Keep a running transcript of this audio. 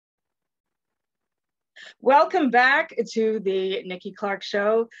Welcome back to the Nikki Clarke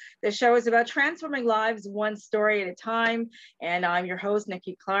Show. The show is about transforming lives one story at a time. And I'm your host,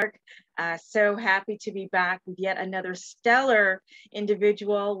 Nikki Clarke. So happy to be back with yet another stellar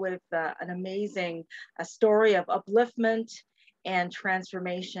individual with an amazing story of upliftment and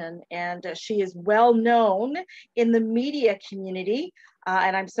transformation. And she is well known in the media community.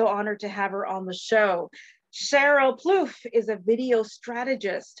 And I'm so honored to have her on the show. Sheryl Plouffe is a video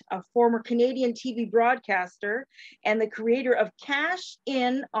strategist, a former Canadian TV broadcaster, and the creator of Cash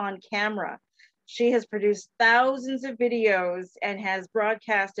In on Camera. She has produced thousands of videos and has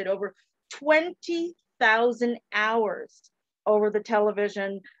broadcasted over 20,000 hours over the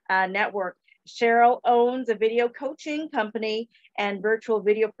television network. Sheryl owns a video coaching company and virtual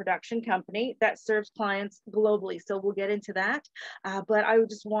video production company that serves clients globally. So we'll get into that. But I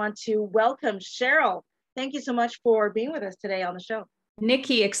just want to welcome Sheryl. Thank you so much for being with us today on the show.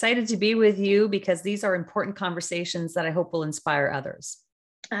 Nikki, excited to be with you because these are important conversations that I hope will inspire others.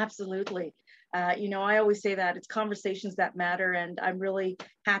 Absolutely. I always say that it's conversations that matter, and I'm really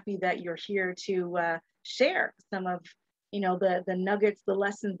happy that you're here to share some of, the nuggets, the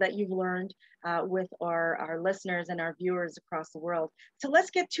lessons that you've learned with our listeners and our viewers across the world. So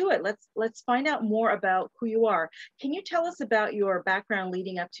let's get to it. Let's find out more about who you are. Can you tell us about your background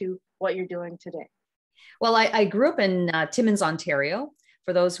leading up to what you're doing today? Well, I grew up in Timmins, Ontario.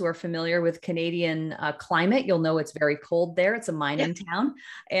 For those who are familiar with Canadian climate, you'll know it's very cold there. It's a mining town.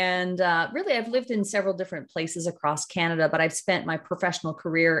 And really, I've lived in several different places across Canada, but I've spent my professional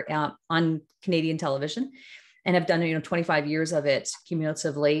career on Canadian television and have done 25 years of it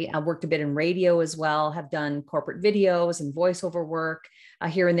cumulatively. I've worked a bit in radio as well, have done corporate videos and voiceover work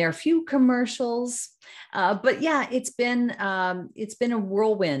here and there, a few commercials. But yeah, it's been a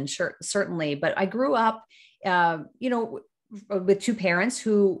whirlwind, certainly. But I grew up, with two parents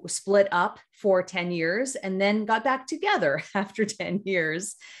who split up for 10 years and then got back together after 10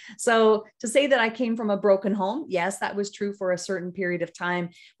 years. So to say that I came from a broken home, yes, that was true for a certain period of time.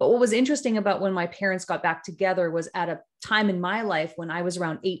 But what was interesting about when my parents got back together was at a time in my life when I was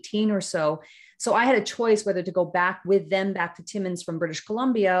around 18 or so. So I had a choice whether to go back with them back to Timmins from British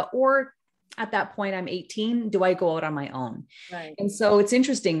Columbia, or at that point, I'm 18. Do I go out on my own? Right. And so it's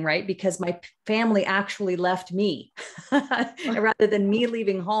interesting, right? Because my family actually left me rather than me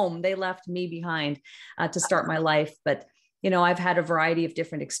leaving home. They left me behind to start my life. But, I've had a variety of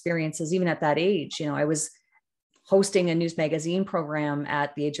different experiences, even at that age. I was hosting a news magazine program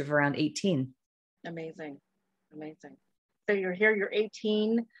at the age of around 18. Amazing. So you're here, you're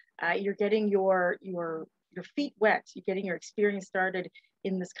 18, you're getting your feet wet, you're getting your experience started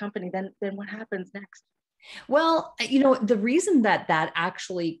in this company. Then what happens next? Well, the reason that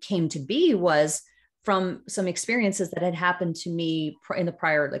actually came to be was from some experiences that had happened to me in the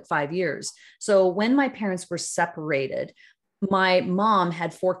prior 5 years. So when my parents were separated, my mom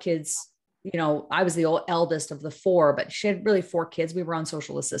had 4 kids. I was the eldest of the 4, but she had really 4 kids. We were on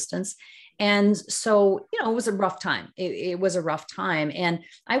social assistance. And so, it was a rough time. It was a rough time. And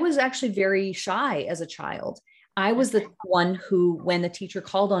I was actually very shy as a child. I was the one who, when the teacher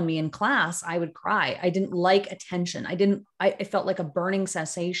called on me in class, I would cry. I didn't like attention. I felt like a burning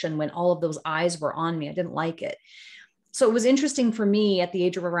sensation when all of those eyes were on me. I didn't like it. So it was interesting for me at the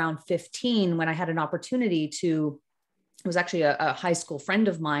age of around 15, when I had an opportunity it was actually a high school friend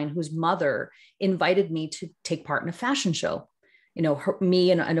of mine whose mother invited me to take part in a fashion show.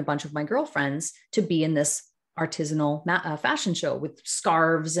 Me and a bunch of my girlfriends to be in this artisanal fashion show with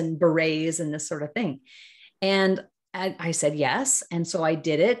scarves and berets and this sort of thing. And I said yes. And so I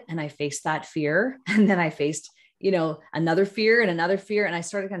did it, and I faced that fear. And then I faced, another fear and another fear. And I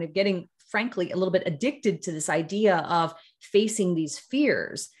started kind of getting, frankly, a little bit addicted to this idea of facing these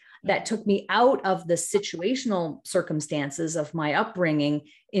fears that took me out of the situational circumstances of my upbringing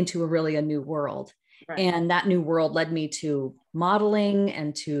into a new world. Right. And that new world led me to modeling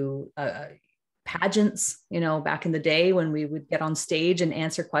and to pageants, back in the day when we would get on stage and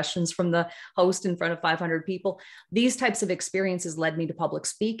answer questions from the host in front of 500 people. These types of experiences led me to public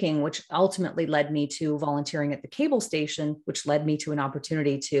speaking, which ultimately led me to volunteering at the cable station, which led me to an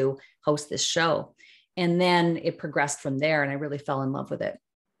opportunity to host this show. And then it progressed from there, and I really fell in love with it.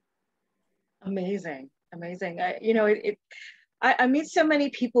 Amazing. I meet so many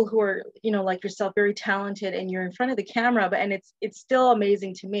people who are, like yourself, very talented, and you're in front of the camera, and it's still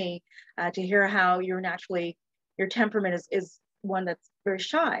amazing to me to hear how your temperament is one that's very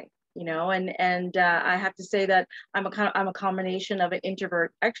shy, and I have to say that I'm a combination of an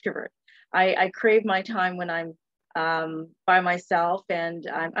introvert, extrovert. I crave my time when I'm by myself, and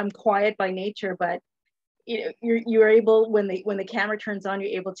I'm quiet by nature, but you're able, when the camera turns on,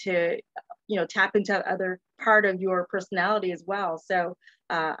 you're able to tap into other part of your personality as well. So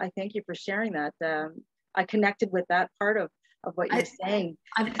I thank you for sharing that. I connected with that part of what you're saying.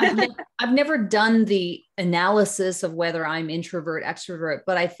 I've never done the analysis of whether I'm introvert, extrovert,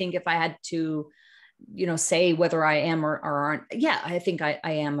 but I think if I had to, say whether I am or aren't, yeah, I think I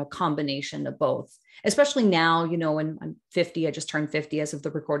am a combination of both, especially now, when I'm 50, I just turned 50 as of the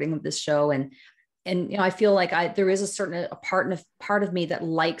recording of this show. And I feel like there is a part of me that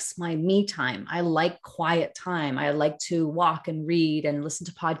likes my me time. I like quiet time. I like to walk and read and listen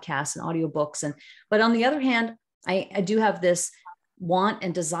to podcasts and audiobooks. But on the other hand, I do have this want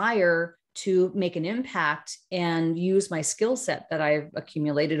and desire to make an impact and use my skill set that I've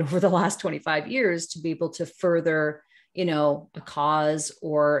accumulated over the last 25 years to be able to further, a cause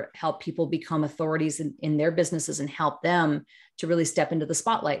or help people become authorities in their businesses and help them to really step into the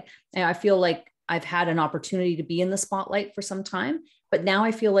spotlight. And I feel like I've had an opportunity to be in the spotlight for some time, but now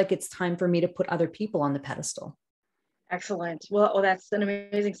I feel like it's time for me to put other people on the pedestal. Excellent. Well, that's an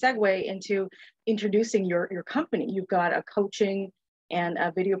amazing segue into introducing your company. You've got a coaching and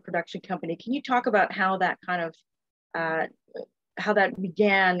a video production company. Can you talk about how that kind of how that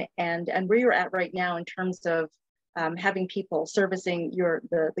began and where you're at right now in terms of having people servicing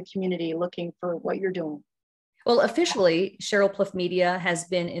the community looking for what you're doing? Well, officially, Sheryl Plouffe Media has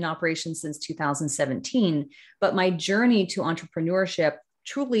been in operation since 2017, but my journey to entrepreneurship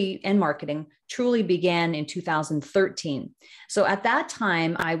and marketing truly began in 2013. So at that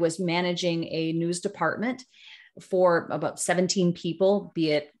time, I was managing a news department for about 17 people,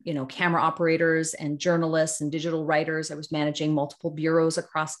 be it, camera operators and journalists and digital writers. I was managing multiple bureaus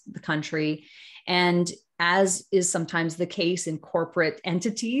across the country. And as is sometimes the case in corporate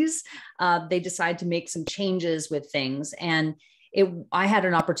entities, they decide to make some changes with things. And I had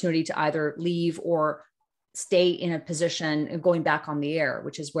an opportunity to either leave or stay in a position going back on the air,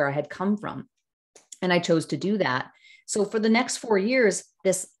 which is where I had come from. And I chose to do that. So for the next 4 years,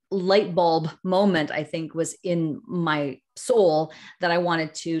 this light bulb moment, I think, was in my soul that I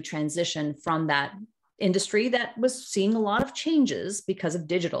wanted to transition from that industry that was seeing a lot of changes because of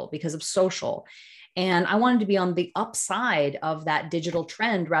digital, because of social. And I wanted to be on the upside of that digital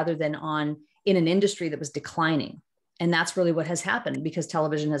trend rather than in an industry that was declining. And that's really what has happened because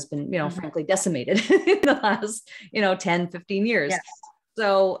television has been, frankly decimated in the last, 10, 15 years. Yes.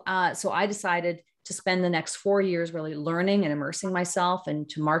 So I decided to spend the next 4 years really learning and immersing myself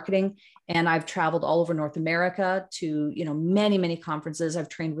into marketing. And I've traveled all over North America to, many, many conferences. I've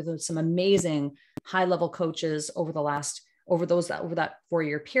trained with some amazing high-level coaches over that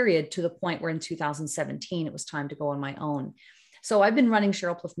 4-year period, to the point where in 2017, it was time to go on my own. So I've been running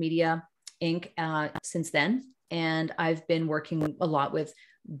Sheryl Plouffe Media Inc. Since then. And I've been working a lot with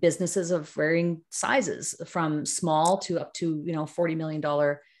businesses of varying sizes, from small to up to, $40 million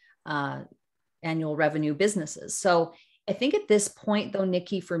annual revenue businesses. So I think at this point though,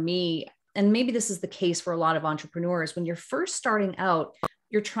 Nikki, for me, and maybe this is the case for a lot of entrepreneurs, when you're first starting out,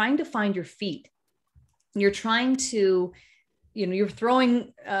 you're trying to find your feet. You're trying to, you're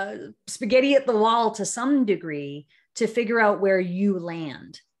throwing spaghetti at the wall to some degree to figure out where you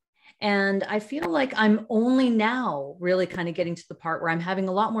land. And I feel like I'm only now really kind of getting to the part where I'm having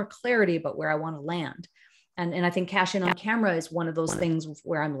a lot more clarity about where I want to land. And I think Cash In on Camera is one of those things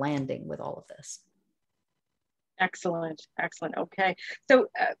where I'm landing with all of this. Excellent. Excellent. Okay. So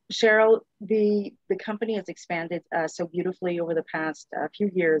Sheryl, the company has expanded so beautifully over the past few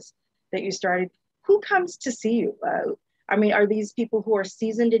years that you started. Who comes to see you? Are these people who are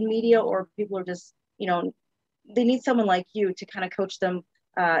seasoned in media, or people are just, they need someone like you to kind of coach them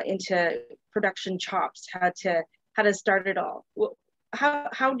into production chops, how to start it all?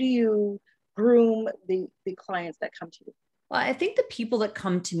 How do you groom the clients that come to you? Well, I think the people that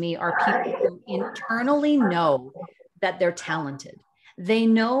come to me are people who internally know that they're talented. They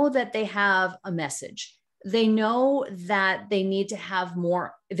know that they have a message. They know that they need to have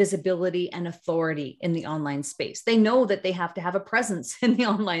more visibility and authority in the online space. They know that they have to have a presence in the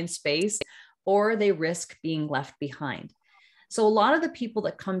online space, or they risk being left behind. So a lot of the people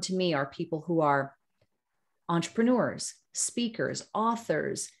that come to me are people who are entrepreneurs, speakers,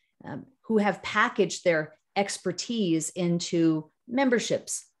 authors, who have packaged their expertise into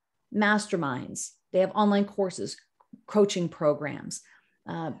memberships, masterminds. They have online courses, coaching programs.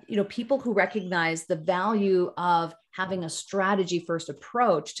 People who recognize the value of having a strategy first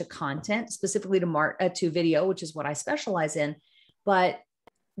approach to content, specifically to video, which is what I specialize in, but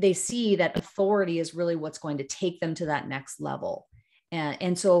they see that authority is really what's going to take them to that next level.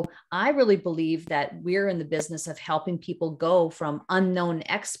 And so I really believe that we're in the business of helping people go from unknown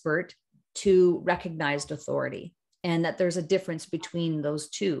expert to recognized authority, and that there's a difference between those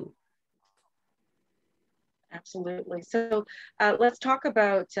two. Absolutely. So let's talk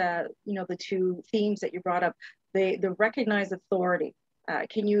about, the two themes that you brought up, the recognized authority.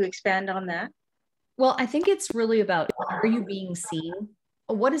 Can you expand on that? Well, I think it's really about, are you being seen?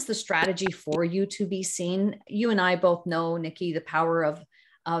 What is the strategy for you to be seen? You and I both know, Nikki, the power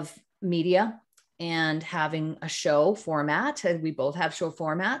of media and having a show format. We both have show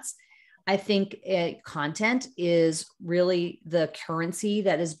formats. I think content is really the currency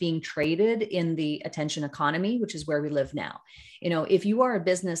that is being traded in the attention economy, which is where we live now. If you are a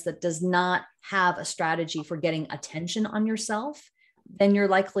business that does not have a strategy for getting attention on yourself, then you're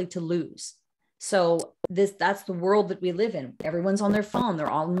likely to lose. So that's the world that we live in. Everyone's on their phone.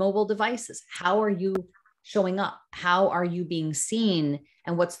 They're all on mobile devices. How are you showing up? How are you being seen?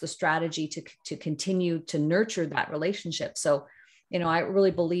 And what's the strategy to continue to nurture that relationship? So, I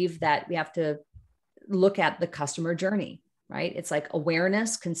really believe that we have to look at the customer journey, right? It's like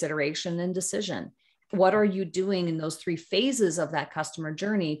awareness, consideration, and decision. What are you doing in those three phases of that customer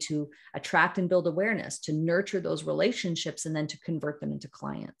journey to attract and build awareness, to nurture those relationships, and then to convert them into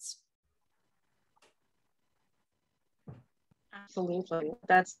clients? Absolutely.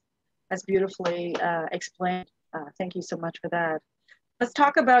 That's beautifully explained. Thank you so much for that. Let's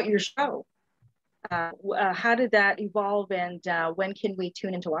talk about your show. How did that evolve, and when can we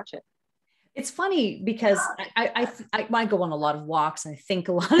tune in to watch it? It's funny because I might go on a lot of walks. I think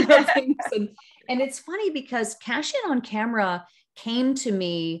a lot about things. And it's funny because Cash In on Camera came to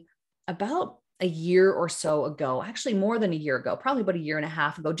me about a year or so ago, actually more than a year ago, probably about a year and a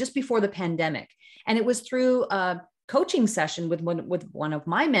half ago, just before the pandemic. And it was through a coaching session with one of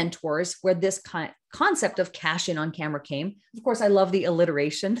my mentors where this concept of Cash In on Camera came. Of course, I love the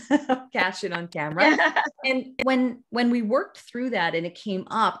alliteration of Cash In on Camera. And when we worked through that and it came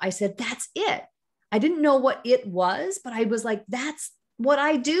up, I said, that's it. I didn't know what it was, but I was like, that's what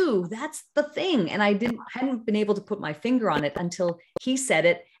I do. That's the thing. And I hadn't been able to put my finger on it until he said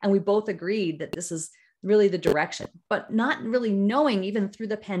it. And we both agreed that this is really the direction, but not really knowing even through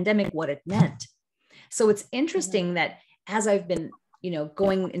the pandemic what it meant. So it's interesting that as I've been,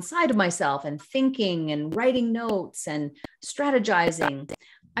 going inside of myself and thinking and writing notes and strategizing,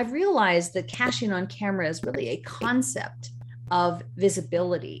 I've realized that Cash In on Camera is really a concept of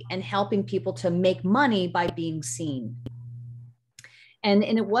visibility and helping people to make money by being seen. And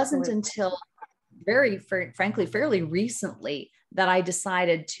it wasn't until frankly, fairly recently that I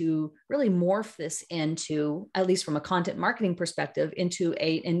decided to really morph this into, at least from a content marketing perspective, into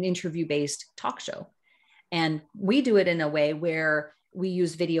an interview-based talk show. And we do it in a way where we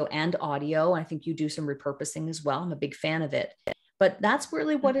use video and audio. I think you do some repurposing as well. I'm a big fan of it. But that's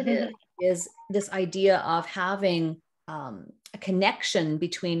really what it is this idea of having a connection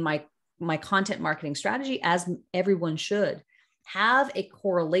between my content marketing strategy, as everyone should have a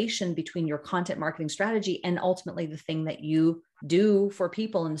correlation between your content marketing strategy and ultimately the thing that you do for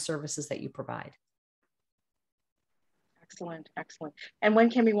people and the services that you provide. Excellent. Excellent. And when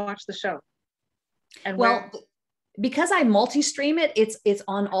can we watch the show? And because I multi-stream it, it's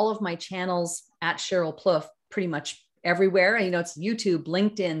on all of my channels at Sheryl Plouffe, pretty much everywhere. It's YouTube,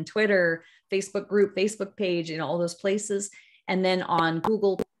 LinkedIn, Twitter, Facebook group, Facebook page, all those places. And then on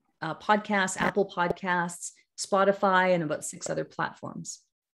Google Podcasts, Apple Podcasts, Spotify, and about 6 other platforms.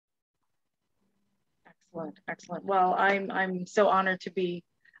 Excellent. Excellent. Well, I'm so honored to be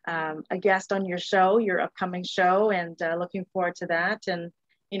a guest on your show, your upcoming show, and looking forward to that. And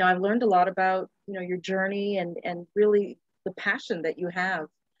I've learned a lot about, your journey and really the passion that you have.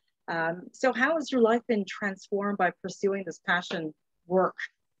 So how has your life been transformed by pursuing this passion work?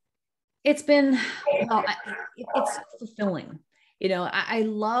 It's been, it's fulfilling. I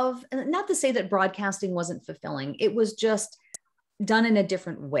love, not to say that broadcasting wasn't fulfilling. It was just done in a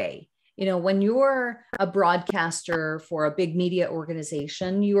different way. When you're a broadcaster for a big media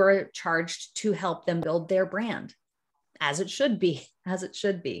organization, you are charged to help them build their brand, as it should be.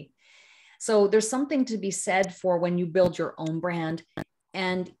 So there's something to be said for when you build your own brand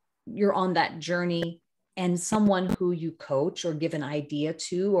and you're on that journey, and someone who you coach or give an idea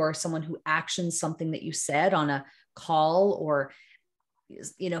to, or someone who actions something that you said on a call, or,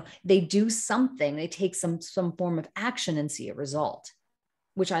 they do something, they take some form of action and see a result,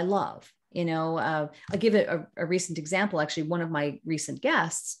 which I love. I'll give it a recent example. Actually, one of my recent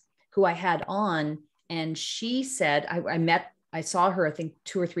guests who I had on, and she said, I saw her, I think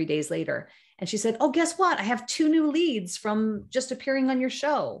 2 or 3 days later. And she said, oh, guess what? I have 2 new leads from just appearing on your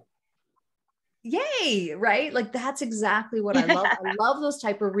show. Yay. Right. Like, that's exactly what I love. I love those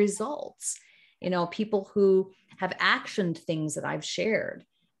type of results. People who have actioned things that I've shared.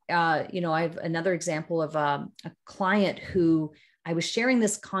 I have another example of a client who I was sharing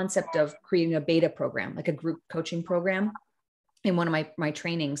this concept of creating a beta program, like a group coaching program in one of my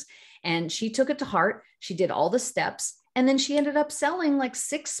trainings. And she took it to heart. She did all the steps. And then she ended up selling like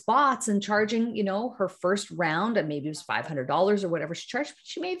 6 spots and charging, her first round, and maybe it was $500 or whatever she charged.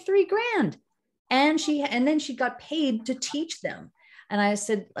 She made $3,000. And then she got paid to teach them. And I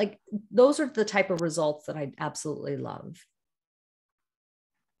said, like, those are the type of results that I absolutely love.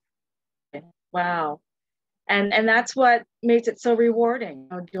 Wow. And that's what makes it so rewarding,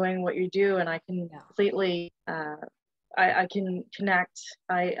 doing what you do. And I can completely, I can connect.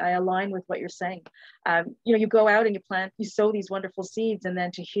 I align with what you're saying. You go out and you sow these wonderful seeds, and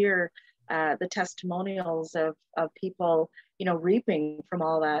then to hear the testimonials of people, reaping from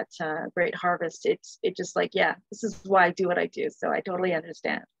all that great harvest. It's just like, yeah, this is why I do what I do. So I totally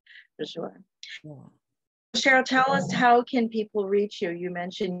understand, for sure. Yeah. Sheryl, tell us, how can people reach you? You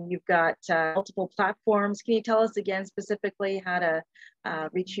mentioned you've got multiple platforms. Can you tell us again specifically how to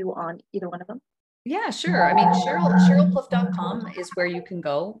reach you on either one of them? Yeah, sure. I mean, SherylPlouffe.com is where you can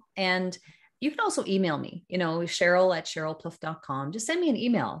go. And you can also email me, Sheryl@SherylPlouffe.com. Just send me an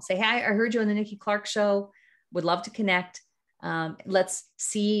email. Say, hey, I heard you on the Nikki Clarke Show. Would love to connect. Let's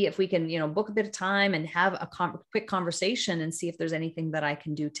see if we can, book a bit of time and have a quick conversation and see if there's anything that I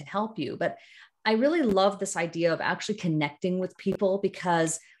can do to help you. But I really love this idea of actually connecting with people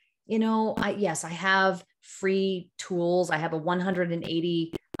because, I have free tools. I have a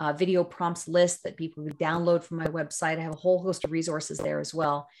 180 video prompts list that people can download from my website. I have a whole host of resources there as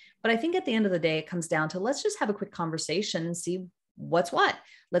well. But I think at the end of the day, it comes down to, let's just have a quick conversation and see what's what.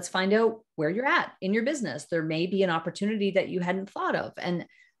 Let's find out where you're at in your business. There may be an opportunity that you hadn't thought of. And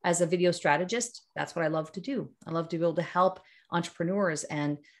as a video strategist, that's what I love to do. I love to be able to help entrepreneurs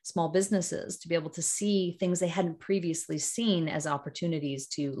and small businesses to be able to see things they hadn't previously seen as opportunities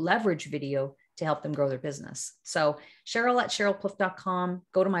to leverage video to help them grow their business. So Sheryl@SherylPlouffe.com,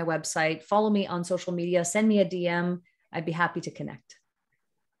 go to my website, follow me on social media, send me a DM. I'd be happy to connect.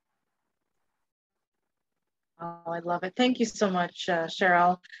 Oh, I love it. Thank you so much,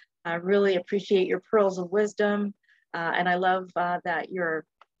 Sheryl. I really appreciate your pearls of wisdom. And I love that you're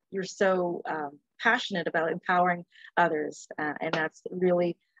so passionate about empowering others. And that's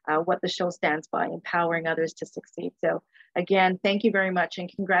really what the show stands by, empowering others to succeed. So again, thank you very much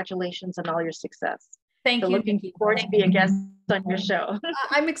and congratulations on all your success. Thank you. Looking forward to be a guest on your show.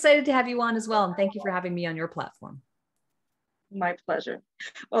 I'm excited to have you on as well. And thank you for having me on your platform. My pleasure.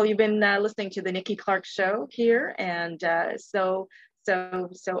 Well, you've been listening to the Nikki Clarke Show here, and so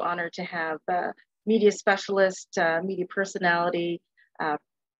honored to have media specialist, media personality,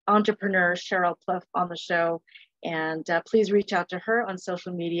 entrepreneur Sheryl Plouffe on the show. And please reach out to her on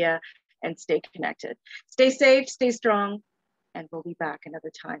social media and stay connected. Stay safe, stay strong, and we'll be back another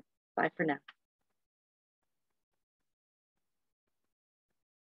time. Bye for now.